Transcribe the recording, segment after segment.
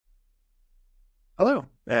Hello,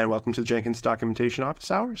 and welcome to the Jenkins Documentation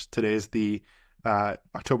Office Hours. Today is the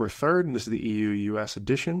October 3rd, and this is the EU-US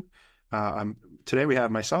edition. Today we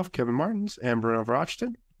have myself, Kevin Martins, and Bruno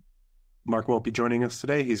Verhofstadt. Mark won't be joining us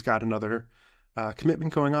today. He's got another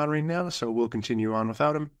commitment going on right now, so we'll continue on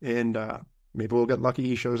without him, and maybe we'll get lucky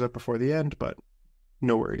he shows up before the end, but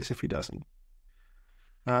no worries if he doesn't.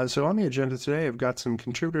 So on the agenda today, I've got some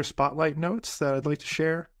contributor spotlight notes that I'd like to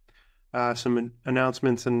share, some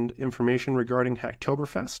announcements and information regarding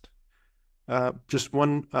Hacktoberfest. Just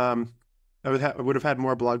one, I would have had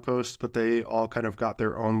more blog posts, but they all kind of got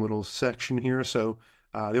their own little section here. So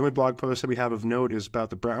the only blog post that we have of note is about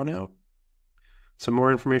the brownout. Some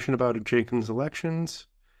more information about Jenkins elections,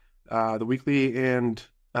 the weekly and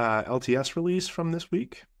LTS release from this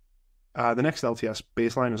week, the next LTS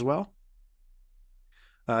baseline as well.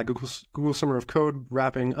 Google Summer of Code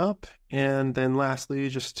wrapping up, and then lastly,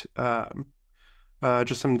 just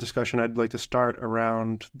some discussion I'd like to start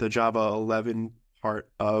around the Java 11 part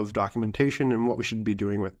of documentation and what we should be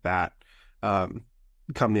doing with that come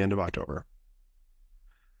the end of October.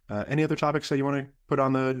 Any other topics that you want to put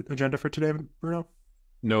on the agenda for today, Bruno?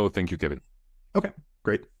 No, thank you, Kevin. Okay,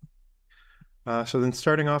 great. So then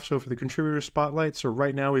starting off, so for the contributor spotlight, so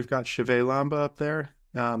right now we've got Shive Lamba up there.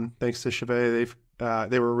 Thanks to Shive,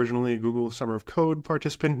 they were originally Google Summer of Code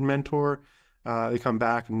participant and mentor. They come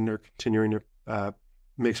back and they're continuing to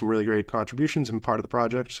make some really great contributions and part of the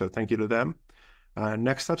project. So thank you to them.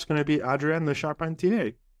 Next up's going to be Adrian, the Sharpine TA.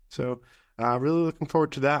 So really looking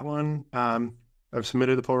forward to that one. I've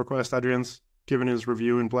submitted the pull request. Adrian's given his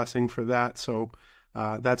review and blessing for that. So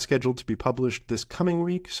that's scheduled to be published this coming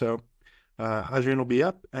week. So Adrian will be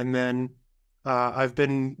up. And then I've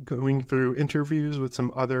been going through interviews with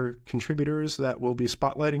some other contributors that we'll be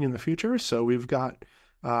spotlighting in the future. So we've got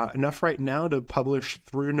enough right now to publish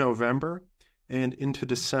through November and into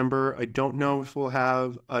December. I don't know if we'll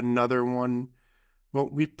have another one. Well,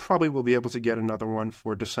 we probably will be able to get another one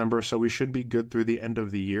for December. So we should be good through the end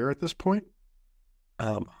of the year at this point.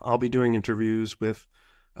 I'll be doing interviews with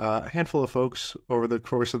a handful of folks over the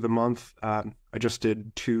course of the month. I just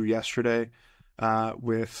did 2 yesterday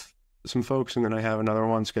with some folks, and then I have another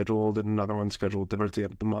one scheduled and another one scheduled towards the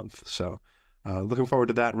end of the month. So looking forward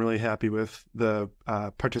to that and really happy with the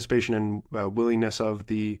participation and willingness of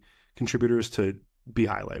the contributors to be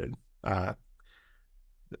highlighted.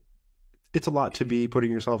 It's a lot to be putting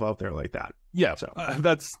yourself out there like that. Yeah, so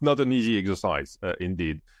that's not an easy exercise,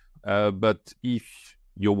 indeed. But if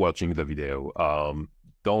you're watching the video,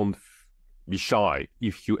 don't be shy.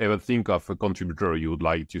 If you ever think of a contributor you would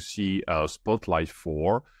like to see a spotlight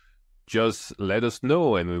for, just let us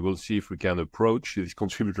know and we will see if we can approach this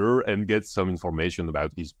contributor and get some information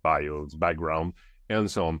about his bio, his background,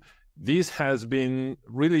 and so on. This has been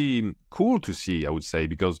really cool to see, I would say,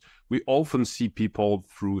 because we often see people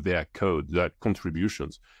through their code, their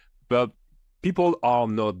contributions, but people are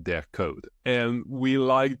not their code. And we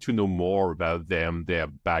like to know more about them, their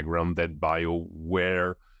background, their bio,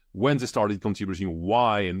 when they started contributing,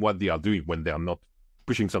 why, and what they are doing when they are not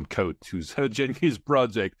pushing some code to the Jenkins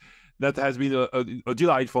project. That has been a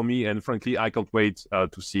delight for me, and frankly, I can't wait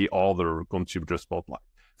to see all the contributor spotlight.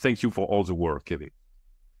 Thank you for all the work, Kevin.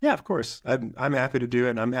 yeah, of course. I'm happy to do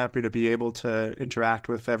it. And I'm happy to be able to interact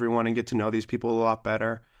with everyone and get to know these people a lot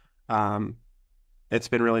better. It's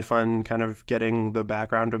been really fun kind of getting the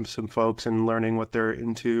background of some folks and learning what they're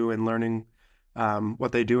into and learning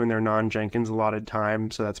what they do in their non-Jenkins allotted time.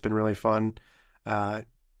 So that's been really fun. Adrian,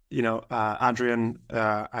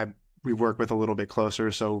 we work with a little bit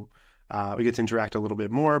closer, so we get to interact a little bit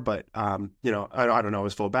more, but I don't know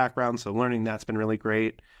his full background, so learning that's been really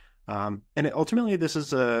great. And ultimately, this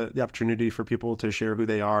is the opportunity for people to share who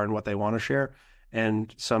they are and what they want to share.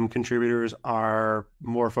 And some contributors are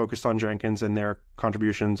more focused on Jenkins and their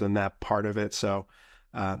contributions and that part of it. So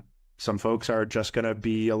some folks are just going to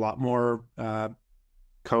be a lot more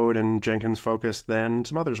code and Jenkins focused than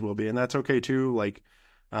some others will be. And that's okay too. Like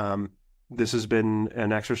this has been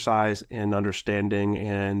an exercise in understanding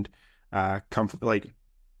and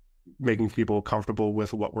making people comfortable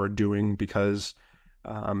with what we're doing, because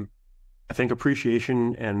I think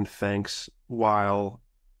appreciation and thanks, while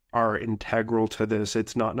are integral to this,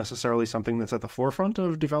 it's not necessarily something that's at the forefront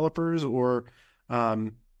of developers or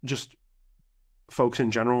just folks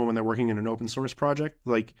in general when they're working in an open source project.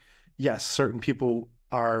 Like, yes, certain people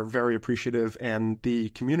are very appreciative, and the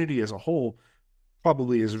community as a whole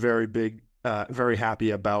probably is very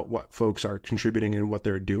happy about what folks are contributing and what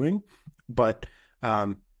they're doing. But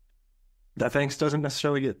that thanks doesn't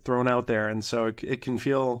necessarily get thrown out there. And so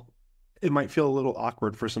it might feel a little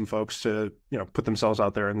awkward for some folks to, put themselves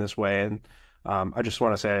out there in this way. And I just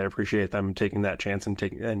want to say I appreciate them taking that chance and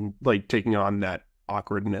taking on that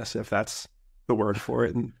awkwardness, if that's the word for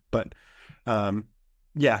it. But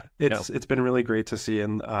yeah, Yeah. it's been really great to see,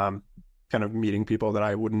 and kind of meeting people that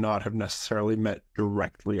I would not have necessarily met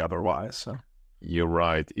directly otherwise. So You're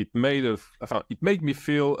right. It made me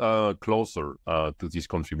feel closer to these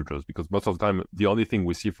contributors because most of the time the only thing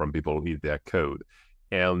we see from people is their code,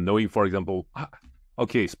 and knowing, for example,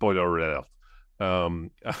 okay, spoiler alert.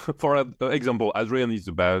 For example, Adrian is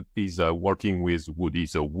working with wood.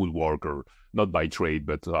 He's a woodworker, not by trade,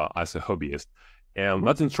 but as a hobbyist, and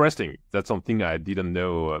that's interesting. That's something I didn't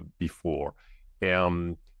know before.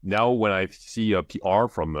 And now when I see a PR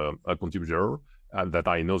from a contributor that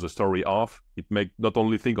I know the story of, it makes not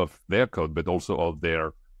only think of their code, but also of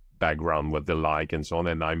their background, what they like, and so on.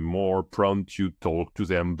 And I'm more prone to talk to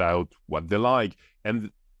them about what they like.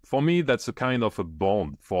 And for me, that's a kind of a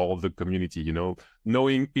bond for the community,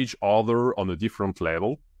 knowing each other on a different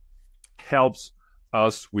level helps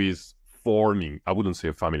us with forming, I wouldn't say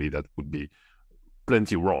a family, that would be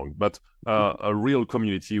plenty wrong, but a real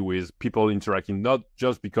community with people interacting not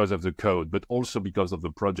just because of the code, but also because of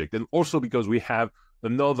the project, and also because we have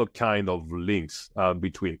another kind of links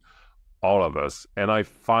between all of us. And I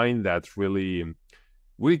find that really,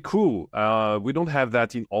 really cool. We don't have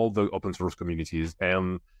that in all the open source communities,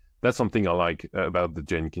 and that's something I like about the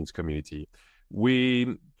Jenkins community.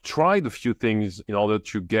 We tried a few things in order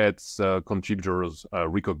to get contributors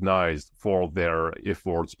recognized for their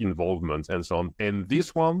efforts, involvement, and so on. And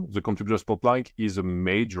this one, the Contributor Spotlight, is a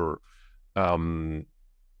major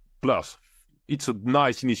plus. It's a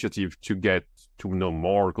nice initiative to get to know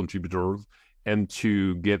more contributors and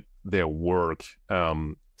to get their work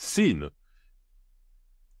seen.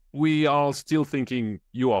 We are still thinking,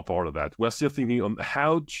 you are part of that. We're still thinking on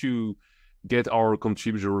how to get our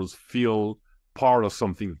contributors feel part of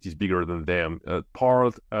something that is bigger than them,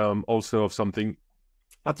 part also of something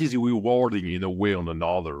that is rewarding in a way or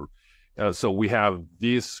another. So we have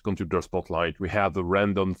this contributor spotlight, we have the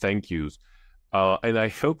random thank yous, and I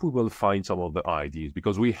hope we will find some of the ideas,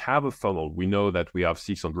 because we have a funnel. We know that we have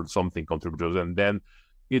 600 something contributors, and then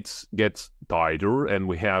it gets tighter, and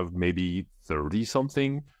we have maybe 30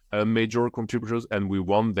 something major contributors, and we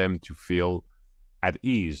want them to feel at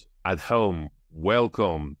ease, at home,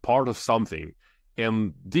 welcome, part of something.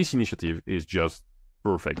 And this initiative is just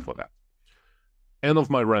perfect for that. End of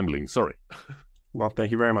my rambling. Sorry. well,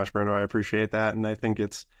 thank you very much, Bruno. I appreciate that, and I think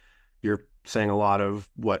you're saying a lot of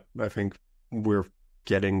what I think we're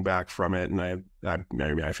getting back from it, and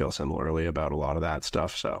maybe I feel similarly about a lot of that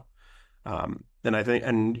stuff. So, and I think,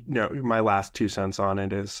 and my last 2 cents on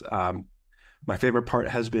it is, my favorite part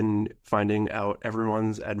has been finding out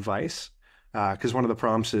everyone's advice, because one of the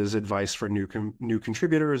prompts is advice for new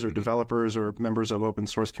contributors or developers or members of open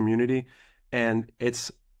source community, and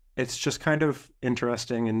it's just kind of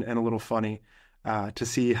interesting and a little funny to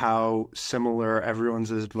see how similar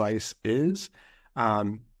everyone's advice is,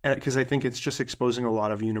 because I think it's just exposing a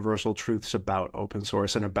lot of universal truths about open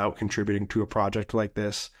source and about contributing to a project like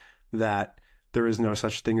this, that there is no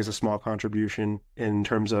such thing as a small contribution in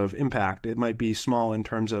terms of impact. It might be small in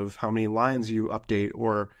terms of how many lines you update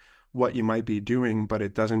or what you might be doing, but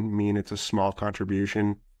it doesn't mean it's a small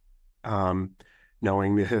contribution.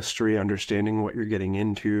 Knowing the history, understanding what you're getting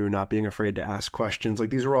into, not being afraid to ask questions.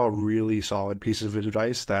 Like, these are all really solid pieces of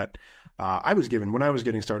advice that I was given when I was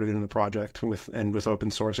getting started in the project with open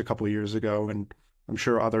source a couple of years ago. And I'm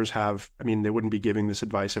sure others have. I mean, they wouldn't be giving this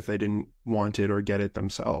advice if they didn't want it or get it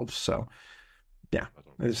themselves. So yeah,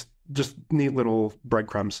 it's just neat little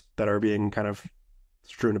breadcrumbs that are being kind of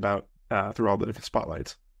strewn about through all the different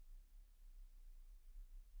spotlights.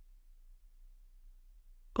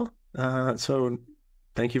 Cool. So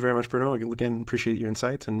thank you very much, Bruno. Again, appreciate your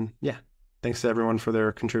insights. And yeah, thanks to everyone for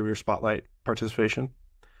their contributor spotlight participation.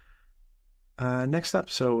 Next up,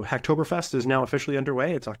 so Hacktoberfest is now officially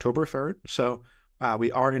underway. It's October 3rd. So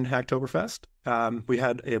we are in Hacktoberfest. We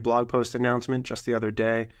had a blog post announcement just the other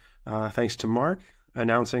day, thanks to Mark,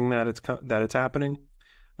 announcing that it's happening.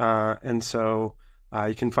 And so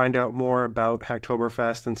you can find out more about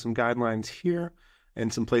Hacktoberfest and some guidelines here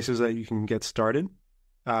and some places that you can get started.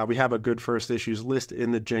 We have a good first issues list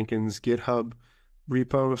in the Jenkins GitHub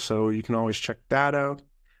repo, so you can always check that out.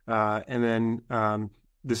 And then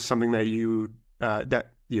this is something that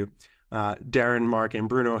Darren, Mark, and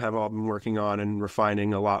Bruno have all been working on and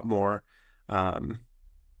refining a lot more,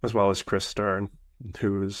 as well as Chris Stern,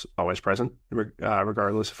 who is always present,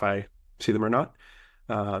 regardless if I see them or not.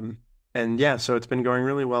 And yeah, so it's been going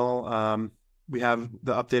really well. We have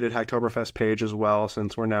the updated Hacktoberfest page as well,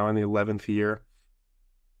 since we're now in the 11th year.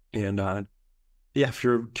 And Yeah, if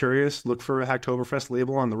you're curious, look for a Hacktoberfest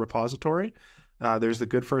label on the repository. There's the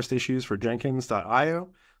good first issues for Jenkins.io.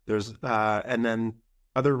 And then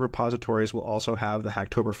other repositories will also have the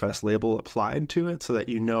Hacktoberfest label applied to it so that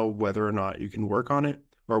you know whether or not you can work on it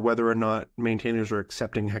or whether or not maintainers are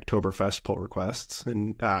accepting Hacktoberfest pull requests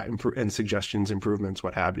and suggestions, improvements,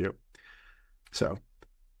 what have you. So,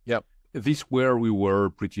 yeah, this where we were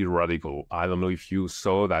pretty radical. I don't know if you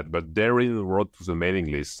saw that, but Darren wrote to the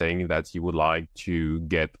mailing list saying that he would like to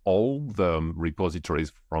get all the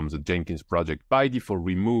repositories from the Jenkins project by default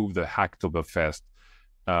remove the Hacktoberfest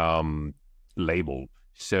label.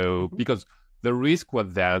 So because the risk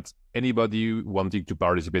was that anybody wanting to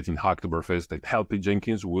participate in Hacktoberfest and help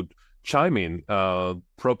Jenkins would chime in,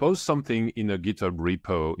 propose something in a GitHub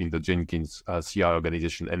repo in the Jenkins CI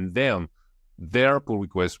organization, and then their pull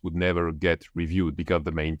request would never get reviewed because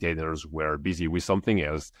the maintainers were busy with something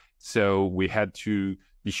else. So we had to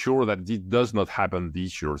be sure that this does not happen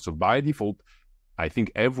this year. So by default, I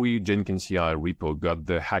think every Jenkins CI repo got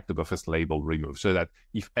the Hacktoberfest label removed, so that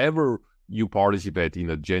if ever you participate in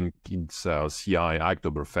a Jenkins CI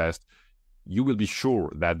Hacktoberfest, you will be sure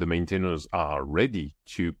that the maintainers are ready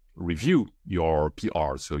to review your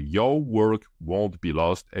PR. So your work won't be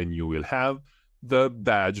lost and you will have the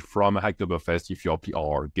badge from Hacktoberfest if your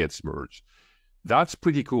PR gets merged. That's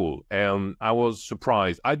pretty cool. And I was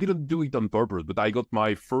surprised. I didn't do it on purpose, but I got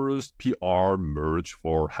my first PR merge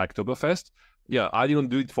for Hacktoberfest. Yeah, I didn't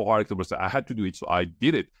do it for Hacktoberfest. I had to do it, so I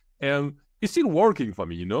did it. And it's still working for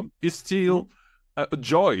me, you know? It's still a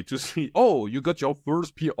joy to see, oh, you got your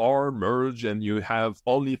first PR merge and you have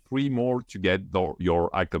only 3 more to get your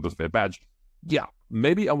Hacktoberfest badge. Yeah,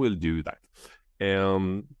 maybe I will do that.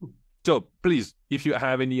 So please, if you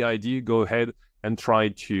have any idea, go ahead and try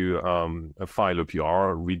to file a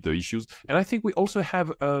PR, read the issues. And I think we also have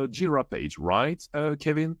a Jira page, right,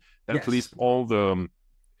 Kevin? That yes. lists all the...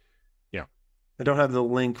 I don't have the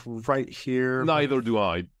link right here. Neither do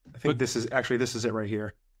I. I think this is it right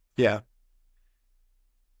here. Yeah.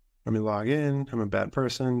 Let me log in. I'm a bad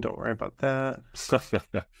person. Don't worry about that.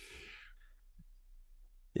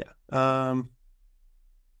 Yeah.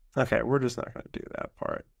 Okay, we're just not going to do that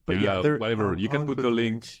part. But whatever. You can put the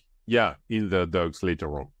link, in the docs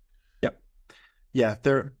later on. Yep. Yeah,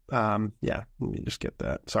 let me just get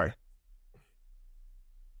that. Sorry.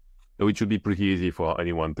 So it should be pretty easy for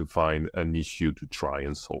anyone to find an issue to try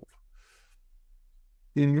and solve.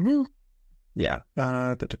 Yeah.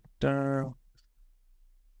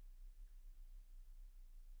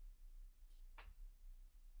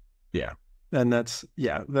 Yeah. And that's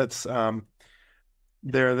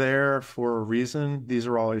they're there for a reason. These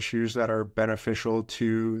are all issues that are beneficial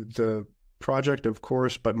to the project, of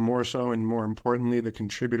course, but more so and more importantly, the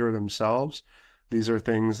contributor themselves. These are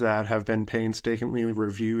things that have been painstakingly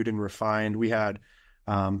reviewed and refined. We had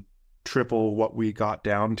triple what we got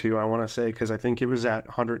down to, I want to say, because I think it was at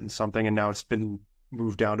 100 and something, and now it's been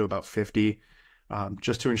moved down to about 50,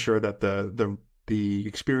 just to ensure that the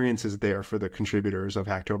experience is there for the contributors of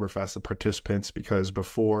Hacktoberfest, the participants, because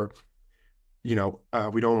before, we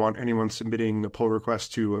don't want anyone submitting a pull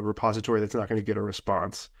request to a repository that's not going to get a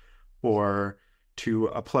response, or to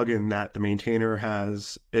a plugin that the maintainer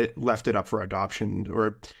has left it up for adoption,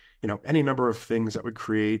 or any number of things that would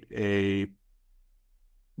create a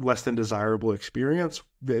less than desirable experience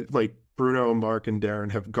that like Bruno, Mark, and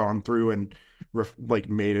Darren have gone through and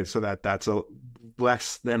made it so that that's a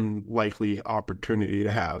less than likely opportunity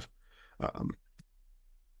to have.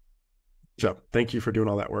 So thank you for doing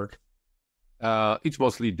all that work. It's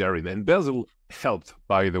mostly Darren, and Basil helped,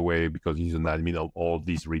 by the way, because he's an admin of all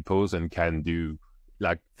these repos and can do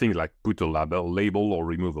things like put a label or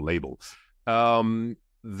remove a label. A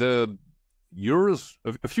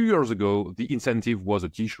few years ago, the incentive was a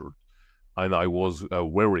T-shirt, and I was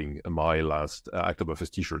wearing my last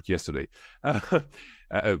Hacktoberfest T-shirt yesterday.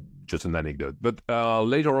 Just an anecdote. But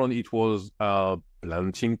later on, it was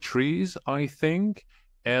planting trees, I think.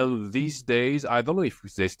 And these days, I don't know if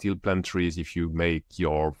they still plant trees if you make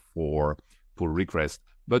your pull request,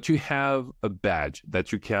 but you have a badge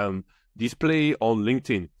that you can display on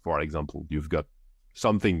LinkedIn, for example. You've got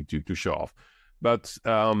something to show off. But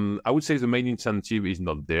I would say the main incentive is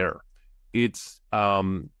not there. It's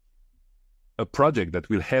a project that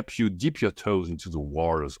will help you dip your toes into the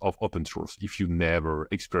waters of open source if you never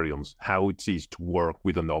experience how it is to work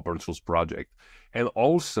with an open source project. And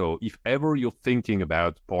also, if ever you're thinking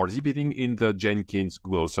about participating in the Jenkins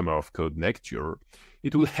Google Summer of Code next year,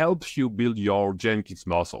 it will help you build your Jenkins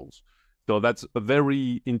muscles. So that's a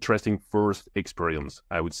very interesting first experience,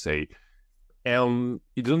 I would say. And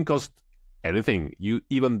it doesn't cost anything. You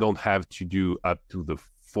even don't have to do up to the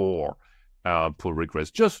 4 pull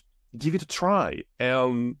requests. Just give it a try.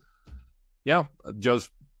 And yeah, just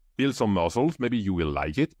build some muscles. Maybe you will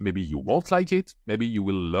like it. Maybe you won't like it. Maybe you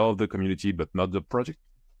will love the community, but not the project.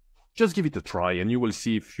 Just give it a try and you will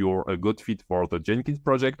see if you're a good fit for the Jenkins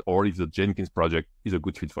project or if the Jenkins project is a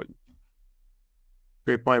good fit for you.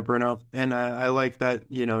 Great point, Bruno. And I like that,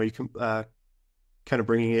 you can kind of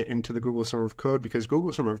bringing it into the Google Summer of Code, because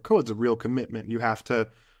Google Summer of Code is a real commitment. You have to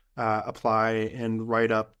apply and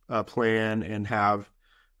write up a plan and have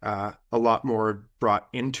a lot more brought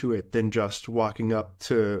into it than just walking up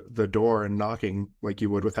to the door and knocking like you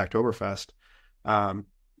would with Hacktoberfest.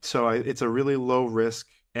 So it's a really low risk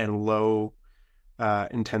and low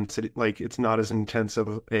intensity. Like, it's not as intense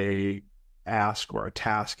of a ask or a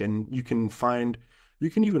task, and you can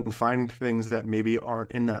even find things that maybe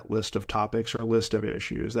aren't in that list of topics or list of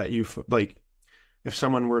issues that like. If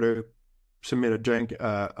someone were to submit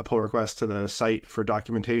a pull request to the site for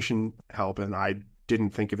documentation help, and I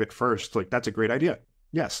didn't think of it first, like, that's a great idea.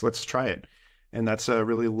 Yes, let's try it. And that's a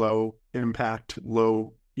really low impact,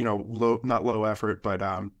 low, not low effort, but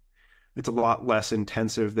it's a lot less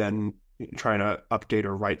intensive than trying to update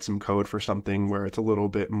or write some code for something where it's a little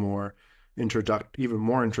bit more even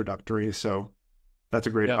more introductory. So that's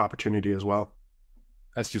a great opportunity as well.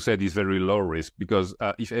 As you said, it's very low risk, because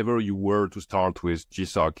if ever you were to start with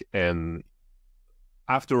GSOC and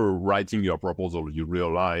after writing your proposal, you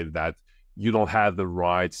realize that you don't have the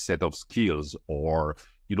right set of skills or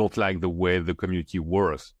you don't like the way the community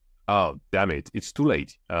works, oh, damn it, it's too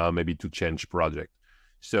late, maybe to change project.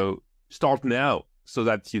 So start now so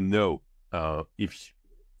that you know if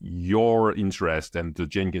your interest and the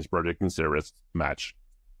Jenkins project interest match.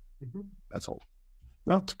 Mm-hmm. That's all.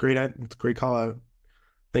 Well, it's a great call out.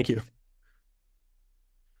 Thank you.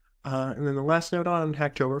 And then the last note on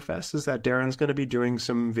Hacktoberfest is that Darren's going to be doing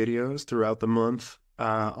some videos throughout the month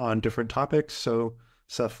on different topics. So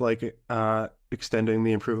stuff like extending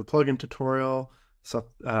the Improve a Plugin tutorial, stuff,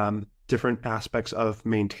 different aspects of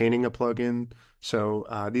maintaining a plugin.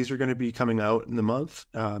 So these are going to be coming out in the month,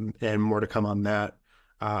 and more to come on that.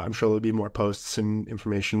 I'm sure there'll be more posts and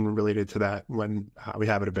information related to that when we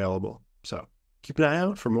have it available. So keep an eye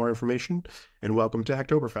out for more information, and welcome to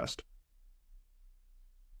Hacktoberfest.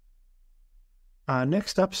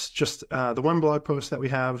 Next up's just the one blog post that we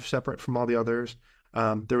have separate from all the others.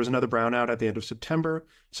 There was another brownout at the end of September.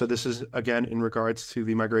 So this is, again, in regards to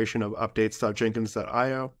the migration of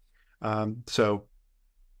updates.jenkins.io. So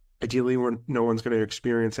ideally, no one's going to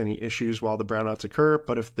experience any issues while the brownouts occur.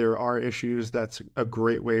 But if there are issues, that's a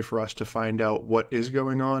great way for us to find out what is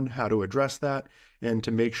going on, how to address that, and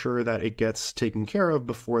to make sure that it gets taken care of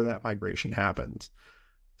before that migration happens.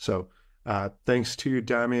 So thanks to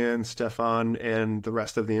Damian, Stefan, and the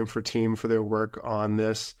rest of the infra team for their work on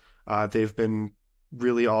this. They've been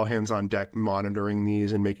really all hands on deck monitoring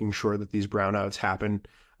these and making sure that these brownouts happen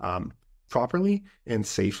properly and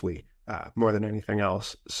safely, more than anything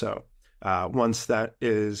else. So once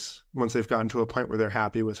they've gotten to a point where they're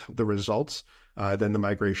happy with the results, then the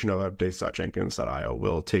migration of updates.jenkins.io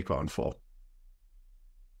will take on full.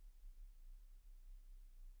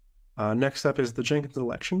 Next up is the Jenkins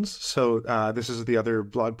elections. So this is the other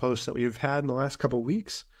blog post that we've had in the last couple of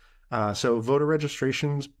weeks. So voter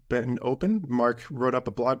registration's been open. Mark wrote up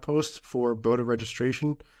a blog post for voter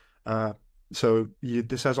registration.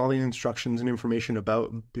 This has all the instructions and information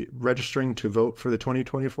about registering to vote for the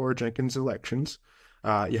 2024 Jenkins elections.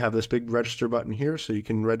 You have this big register button here, so you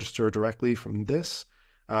can register directly from this.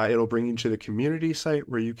 It'll bring you to the community site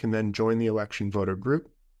where you can then join the election voter group.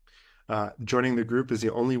 Joining the group is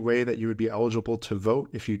the only way that you would be eligible to vote.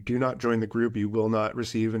 If you do not join the group, you will not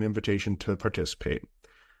receive an invitation to participate.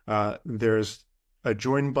 There's a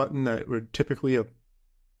join button that would typically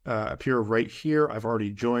appear right here. I've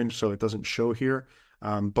already joined, so it doesn't show here.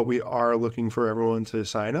 But we are looking for everyone to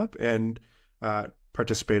sign up and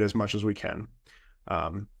participate as much as we can.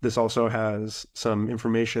 This also has some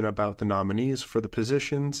information about the nominees for the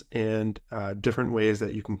positions and different ways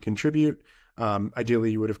that you can contribute.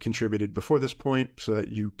 Ideally, you would have contributed before this point so that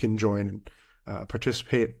you can join and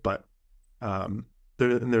participate, but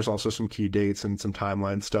there's also some key dates and some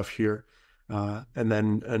timeline stuff here. And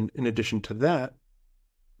then in addition to that,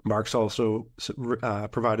 Mark's also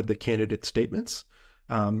provided the candidate statements.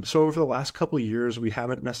 So over the last couple of years, we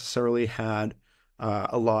haven't necessarily had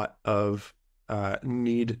a lot of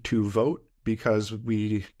need to vote because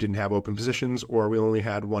we didn't have open positions, or we only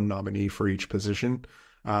had one nominee for each position.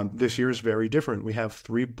 This year is very different. We have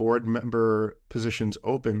 3 board member positions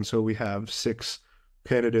open, so we have 6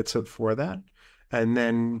 candidates for that. And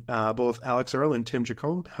then both Alex Earl and Tim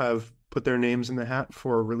Jacome have put their names in the hat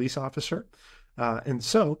for release officer. And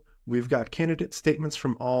so we've got candidate statements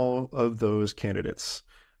from all of those candidates,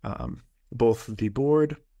 both the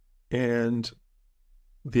board and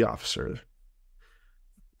the officer.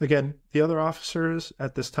 Again, the other officers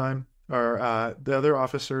at this time are the other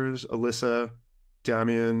officers, Alyssa,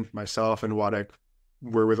 Damian, myself, and Wadek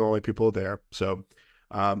were the only people there. So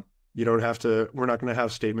you don't have to, we're not going to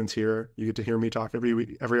have statements here. You get to hear me talk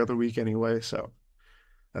every other week anyway. So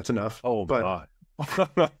that's enough. Oh, but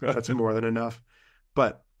my. that's more than enough.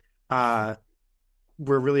 But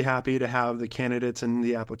we're really happy to have the candidates in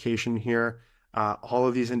the application here. All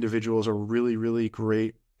of these individuals are really, really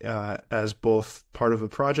great as both part of the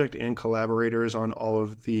project and collaborators on all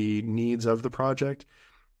of the needs of the project.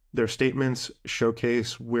 Their statements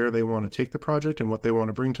showcase where they want to take the project and what they want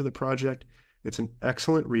to bring to the project. It's an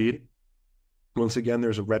excellent read. Once again,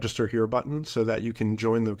 there's a register here button so that you can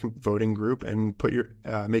join the voting group and put your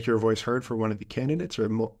make your voice heard for one of the candidates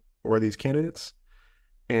or these candidates.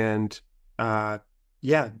 And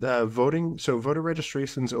yeah, the voting. So voter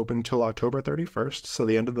registration's open till October 31st, so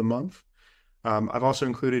the end of the month. I've also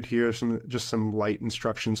included here some light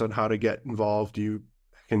instructions on how to get involved. You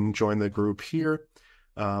can join the group here.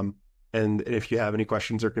 And if you have any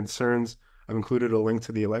questions or concerns, I've included a link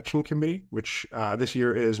to the election committee, which this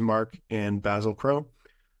year is Mark and Basil Crow.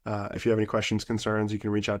 If you have any questions, concerns, you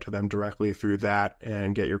can reach out to them directly through that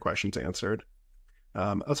and get your questions answered.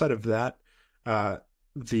 Outside of that,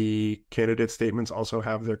 the candidate statements also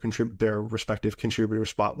have their respective contributor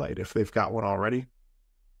spotlight if they've got one already.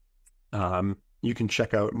 You can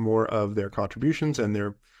check out more of their contributions and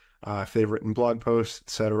their favorite blog posts,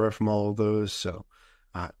 etc., from all of those. So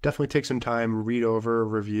definitely take some time, read over,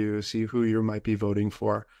 review, see who you might be voting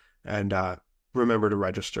for, and remember to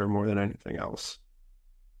register more than anything else.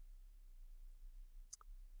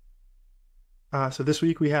 So this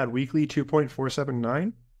week we had weekly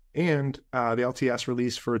 2.479, and the LTS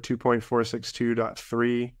release for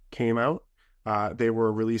 2.462.3 came out. They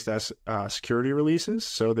were released as security releases,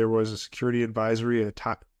 so there was a security advisory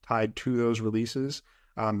tied to those releases.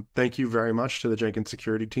 Thank you very much to the Jenkins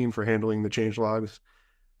security team for handling the changelogs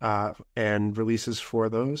and releases for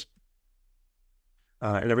those.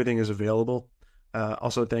 And everything is available.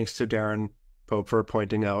 Also, thanks to Darren Pope for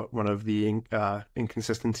pointing out one of the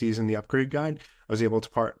inconsistencies in the upgrade guide. I was able to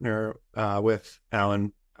partner with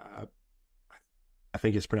Alan, I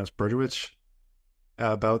think it's pronounced Bergowitz,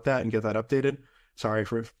 about that and get that updated. Sorry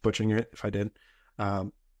for butchering it if I did.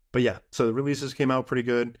 But yeah, so the releases came out pretty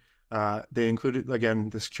good. They included, again,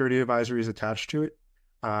 the security advisory is attached to it.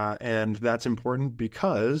 And that's important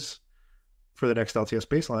because for the next LTS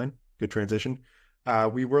baseline, good transition,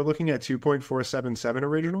 we were looking at 2.477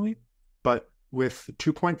 originally, but with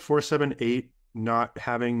 2.478 not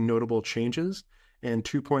having notable changes and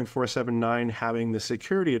 2.479 having the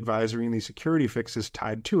security advisory and the security fixes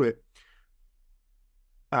tied to it,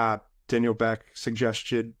 Daniel Beck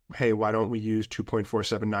suggested, hey, why don't we use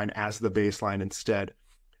 2.479 as the baseline instead?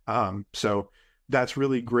 So that's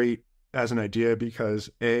really great as an idea because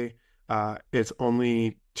it's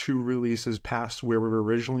only 2 releases past where we were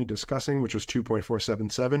originally discussing, which was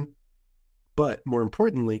 2.477. But more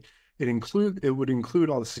importantly, it would include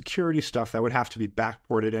all the security stuff that would have to be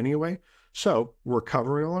backported anyway. So we're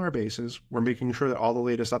covering all our bases. We're making sure that all the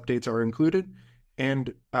latest updates are included.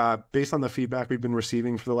 And based on the feedback we've been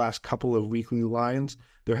receiving for the last couple of weekly lines,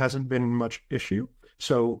 there hasn't been much issue.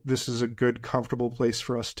 So this is a good, comfortable place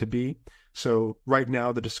for us to be. So right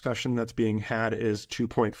now, the discussion that's being had is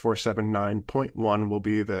 2.479.1 will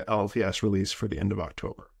be the LTS release for the end of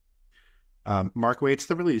October. Mark Waite's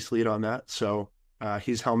the release lead on that. So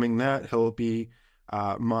he's helming that. He'll be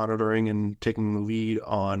monitoring and taking the lead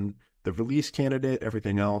on the release candidate,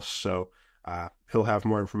 everything else. So he'll have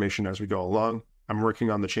more information as we go along. I'm working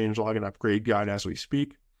on the changelog and upgrade guide as we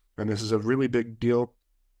speak. And this is a really big deal.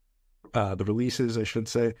 The releases, I should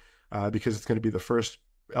say, because it's going to be the first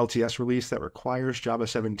LTS release that requires Java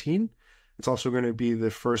 17. It's also going to be the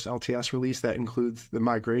first LTS release that includes the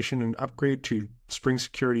migration and upgrade to Spring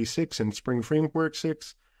Security 6 and Spring Framework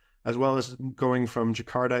 6, as well as going from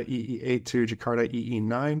Jakarta EE8 to Jakarta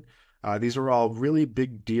EE9. These are all really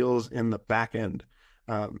big deals in the back end.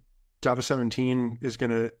 Java 17 is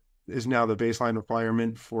now the baseline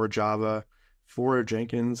requirement for Java for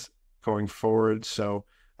Jenkins going forward. So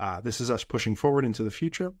this is us pushing forward into the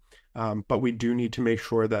future. But we do need to make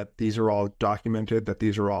sure that these are all documented, that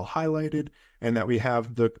these are all highlighted, and that we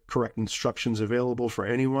have the correct instructions available for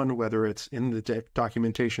anyone, whether it's in the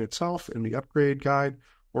documentation itself, in the upgrade guide,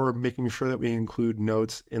 or making sure that we include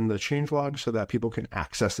notes in the changelog so that people can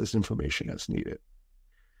access this information as needed.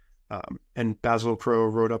 And Basil Crow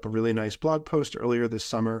wrote up a really nice blog post earlier this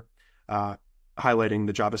summer highlighting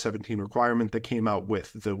the Java 17 requirement that came out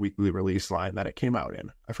with the weekly release line that it came out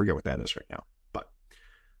in. I forget what that is right now, but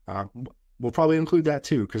we'll probably include that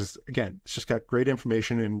too, because again, it's just got great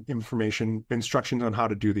information and instructions on how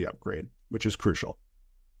to do the upgrade, which is crucial.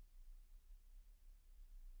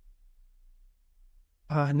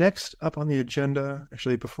 Next up on the agenda,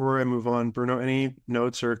 actually, before I move on, Bruno, any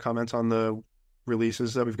notes or comments on the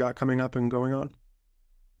releases that we've got coming up and going on?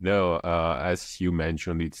 No, as you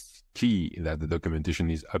mentioned, it's key that the documentation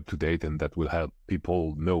is up to date, and that will help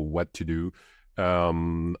people know what to do.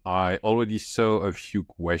 I already saw a few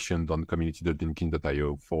questions on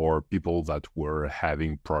community.jenkins.io for people that were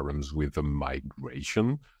having problems with the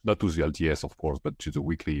migration, not to the LTS, of course, but to the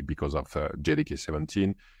weekly because of JDK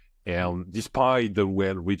 17. And despite the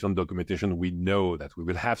well-written documentation, we know that we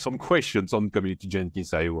will have some questions on community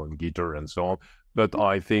Jenkins.io, on Gitter, and so on. But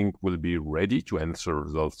I think we'll be ready to answer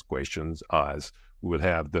those questions, as we will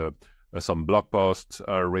have some blog posts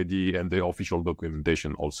ready and the official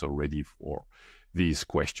documentation also ready for these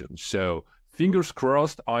questions. So fingers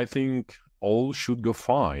crossed, I think all should go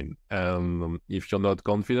fine. And if you're not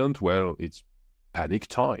confident, well, it's panic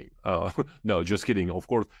time. No, just kidding. Of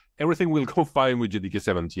course, everything will go fine with JDK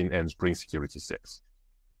 17 and Spring Security 6.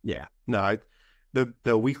 Yeah, no,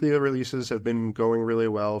 the weekly releases have been going really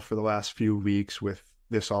well for the last few weeks, with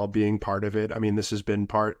this all being part of it. I mean, this has been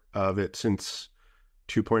part of it since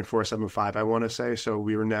 2.475, I want to say. So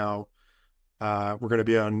we were now, we're going to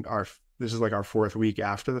be on this is like our 4th week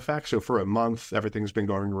after the fact. So for a month, everything's been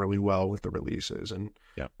going really well with the releases. And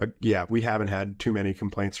yeah, we haven't had too many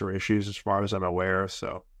complaints or issues as far as I'm aware.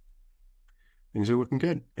 So things are looking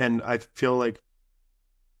good. And I feel like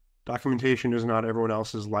documentation is not everyone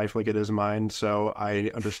else's life like it is mine. So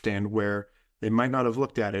I understand where they might not have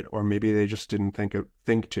looked at it, or maybe they just didn't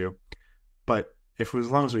think to. But if,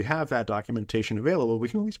 as long as we have that documentation available, we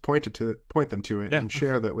can at least point them to it and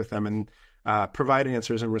share that with them, and provide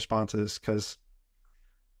answers and responses, because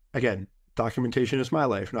again, documentation is my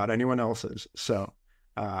life, not anyone else's. So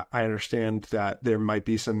I understand that there might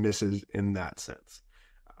be some misses in that sense.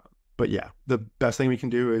 But yeah, the best thing we can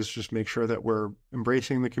do is just make sure that we're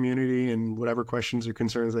embracing the community and whatever questions or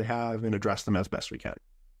concerns they have, and address them as best we can.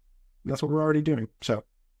 That's what we're already doing. So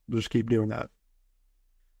we'll just keep doing that.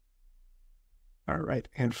 All right.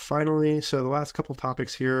 And finally, so the last couple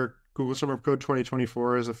topics here, Google Summer of Code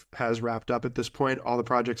 2024 has wrapped up at this point. All the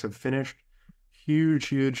projects have finished.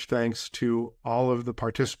 Huge thanks to all of the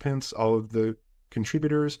participants, all of the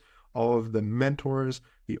contributors, all of the mentors,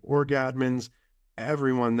 the org admins,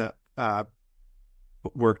 everyone that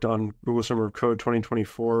worked on Google Summer of Code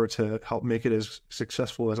 2024 to help make it as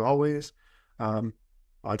successful as always. On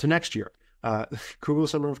to next year. Google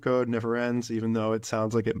Summer of Code never ends, even though it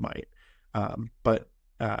sounds like it might. But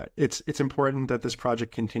it's important that this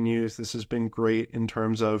project continues. This has been great in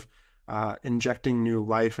terms of injecting new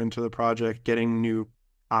life into the project, getting new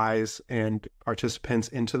eyes and participants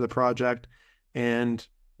into the project, and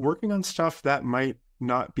working on stuff that might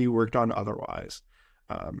not be worked on otherwise.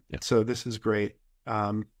 So this is great.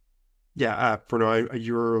 Bruno,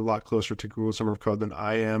 you're a lot closer to Google Summer of Code than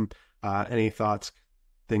I am. Any thoughts,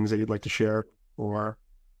 things that you'd like to share? Or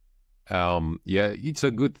it's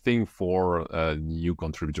a good thing for new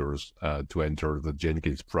contributors to enter the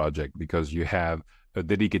Jenkins project, because you have a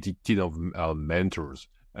dedicated team of mentors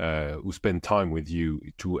who spend time with you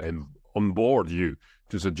to onboard you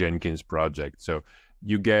to the Jenkins project. So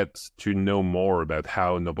you get to know more about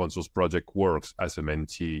how an open source project works as a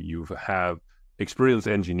mentee. You have experienced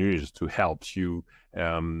engineers to help you.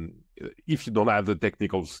 If you don't have the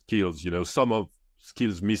technical skills, some of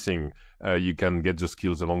skills missing, you can get the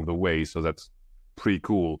skills along the way. So that's pretty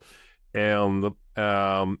cool. And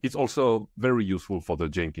it's also very useful for the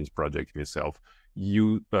Jenkins project in itself.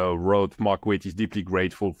 You wrote, Mark Waite is deeply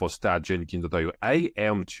grateful for stat.jenkins.io. I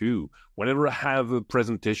am too. Whenever I have a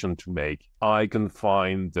presentation to make, I can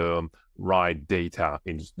find the right data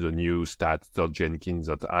in the new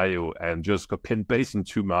stat.jenkins.io and just copy and paste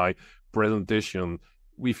into my presentation.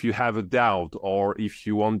 If you have a doubt, or if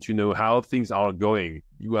you want to know how things are going,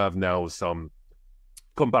 you have now some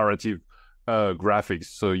comparative graphics,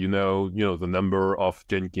 so you know the number of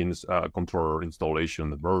Jenkins controller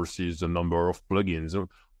installation versus the number of plugins, or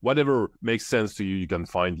whatever makes sense to you. You can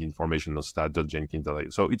find the information on stat.jenkins.io.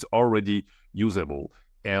 So it's already usable,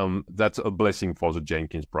 and that's a blessing for the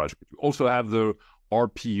Jenkins project. You also have the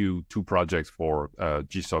RPU 2 projects for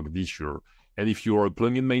GSOC this year, and if you're a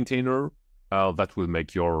plugin maintainer, that will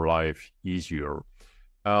make your life easier.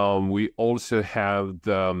 We also have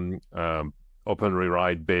the Open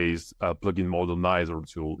Rewrite based plugin modernizer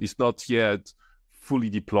tool. It's not yet fully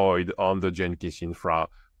deployed on the Jenkins infra,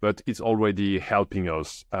 but it's already helping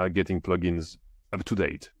us getting plugins up to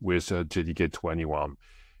date with JDK 21.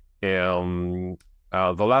 And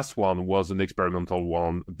the last one was an experimental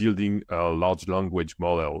one, building a large language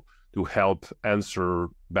model to help answer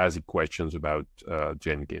basic questions about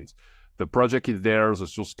Jenkins. The project is there, the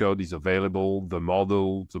source code is available, the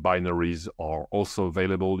model, the binaries are also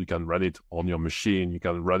available. You can run it on your machine, you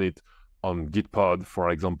can run it on Gitpod,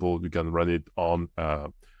 for example, you can run it on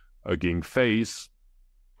Hugging Face,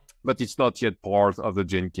 but it's not yet part of the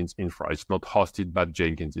Jenkins infra. It's not hosted by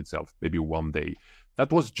Jenkins itself, maybe one day.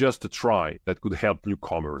 That was just a try that could help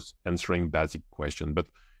newcomers answering basic questions, but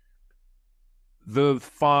the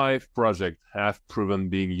 5 projects have proven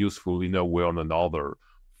being useful in a way or another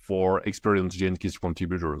for experienced Jenkins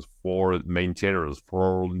contributors, for maintainers,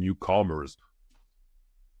 for newcomers.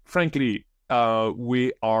 Frankly,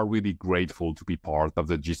 we are really grateful to be part of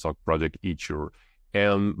the GSOC project each year,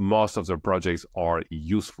 and most of the projects are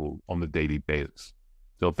useful on a daily basis.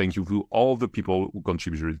 So thank you to all the people who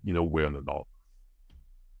contributed in a way or another.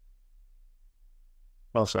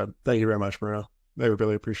 Well said. Thank you very much, Bruno. I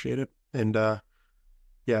really appreciate it. And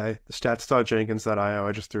yeah, stats.jenkins.io,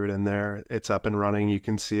 I just threw it in there. It's up and running. You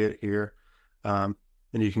can see it here. And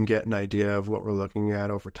you can get an idea of what we're looking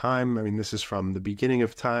at over time. I mean, this is from the beginning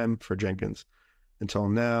of time for Jenkins until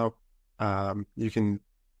now. You can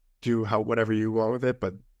do whatever you want with it,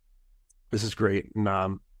 but this is great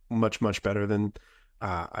and much, much better than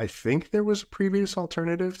I think there was a previous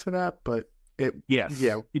alternative to that, but it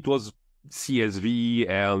was CSV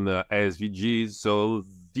and SVGs, so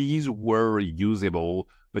these were usable,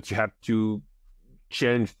 but you had to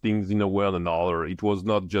change things in a way or another. It was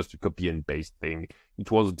not just a copy and paste thing.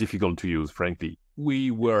 It was difficult to use, frankly.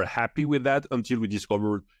 We were happy with that until we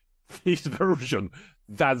discovered this version.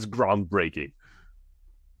 That's groundbreaking.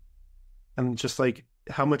 And just like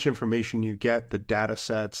how much information you get, the data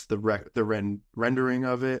sets, the rendering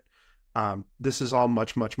of it, this is all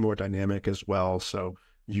much, much more dynamic as well. So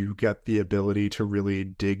you get the ability to really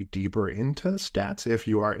dig deeper into stats if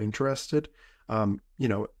you are interested.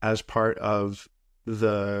 As part of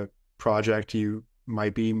the project, you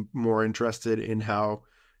might be more interested in how,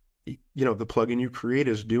 the plugin you create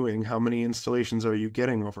is doing. How many installations are you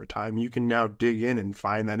getting over time? You can now dig in and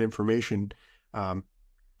find that information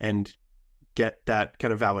and get that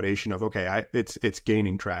kind of validation of, okay, it's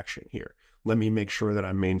gaining traction here. Let me make sure that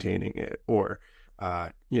I'm maintaining it. Or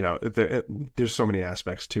there's so many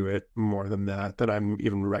aspects to it, more than that I'm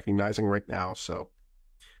even recognizing right now. So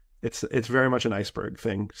it's very much an iceberg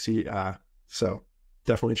thing. So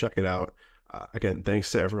definitely check it out. Again,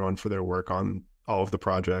 thanks to everyone for their work on all of the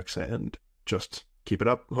projects, and just keep it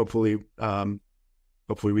up. Hopefully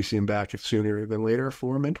we see them back sooner than later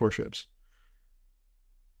for mentorships.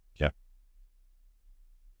 Yeah.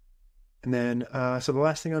 And then, so the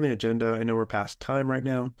last thing on the agenda, I know we're past time right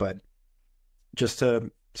now, but just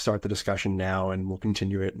to start the discussion now, and we'll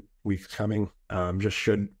continue it weeks coming,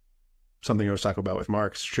 something I was talking about with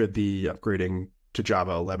Mark, should the upgrading to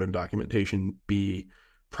Java 11 documentation be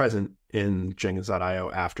present in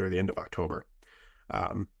Jenkins.io after the end of October?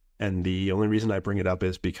 And the only reason I bring it up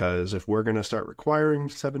is because if we're going to start requiring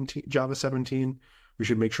Java 17, we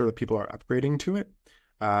should make sure that people are upgrading to it.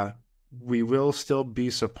 We will still be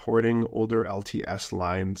supporting older LTS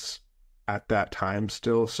lines at that time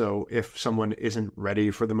still. So if someone isn't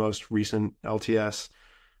ready for the most recent LTS,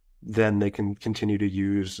 then they can continue to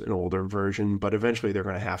use an older version, but eventually they're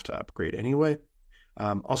going to have to upgrade anyway.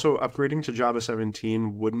 Also, upgrading to Java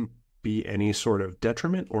 17 wouldn't be any sort of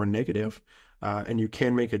detriment or negative. And you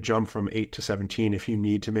can make a jump from 8 to 17 if you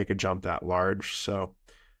need to make a jump that large. So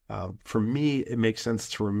for me, it makes sense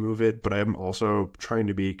to remove it, but I'm also trying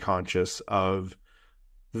to be conscious of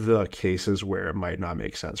the cases where it might not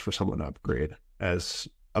make sense for someone to upgrade, as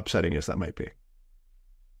upsetting as that might be.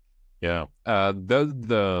 Yeah. Does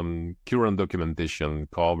the current documentation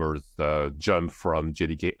covers the jump from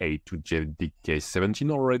JDK 8 to JDK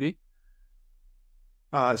 17 already?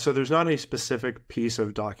 So there's not a specific piece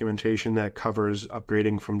of documentation that covers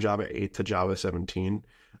upgrading from Java 8 to Java 17.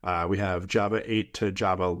 We have Java 8 to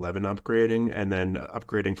Java 11 upgrading, and then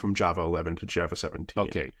upgrading from Java 11 to Java 17.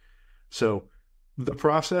 Okay. So the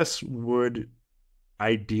process would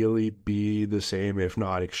ideally be the same, if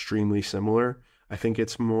not extremely similar. I think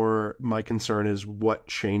it's more, my concern is what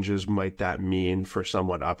changes might that mean for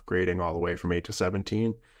someone upgrading all the way from 8 to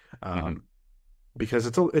 17? Because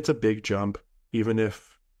it's a big jump, even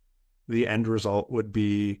if the end result would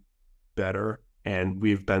be better. And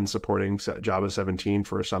we've been supporting Java 17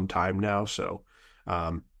 for some time now. So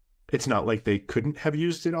it's not like they couldn't have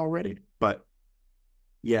used it already. But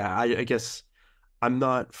yeah, I guess I'm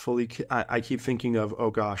not fully. I keep thinking of,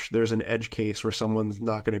 oh gosh, there's an edge case where someone's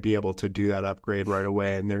not going to be able to do that upgrade right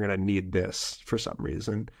away, and they're going to need this for some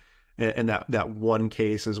reason. And that one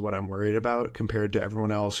case is what I'm worried about compared to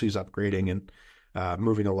everyone else who's upgrading and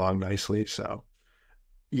moving along nicely. So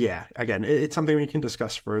yeah, again, it's something we can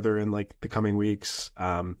discuss further in like the coming weeks.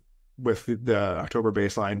 With the October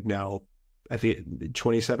baseline now, I think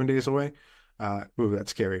 27 days away. Ooh,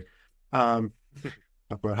 that's scary. Um,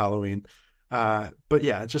 talk about Halloween. But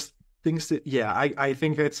yeah, just things that, yeah, I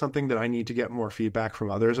think it's something that I need to get more feedback from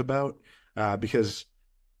others about, because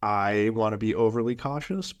I want to be overly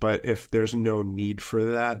cautious, but if there's no need for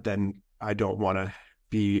that, then I don't want to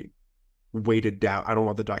be weighted down. I don't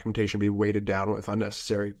want the documentation to be weighted down with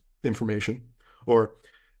unnecessary information, or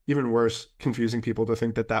even worse, confusing people to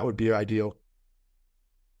think that that would be ideal.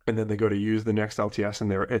 And then they go to use the next LTS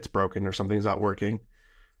and it's broken or something's not working.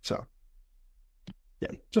 So yeah,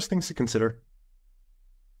 just things to consider.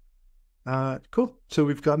 Cool. So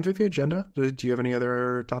we've gotten through the agenda. Do you have any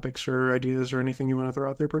other topics or ideas or anything you want to throw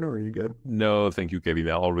out there, Bruno? Or are you good? No, thank you, Kevin.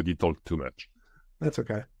 I already talked too much. That's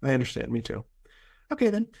okay. I understand. Me too. Okay,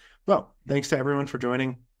 then. Well, thanks to everyone for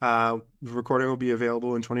joining. The recording will be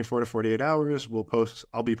available in 24 to 48 hours.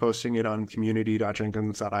 I'll be posting it on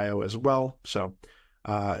community.jenkins.io as well. So,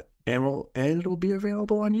 and it'll be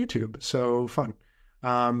available on YouTube. So fun.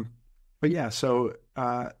 But yeah, so,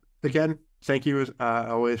 again, thank you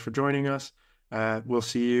always for joining us. We'll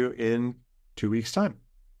see you in 2 weeks' time.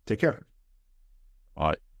 Take care. All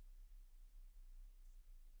right.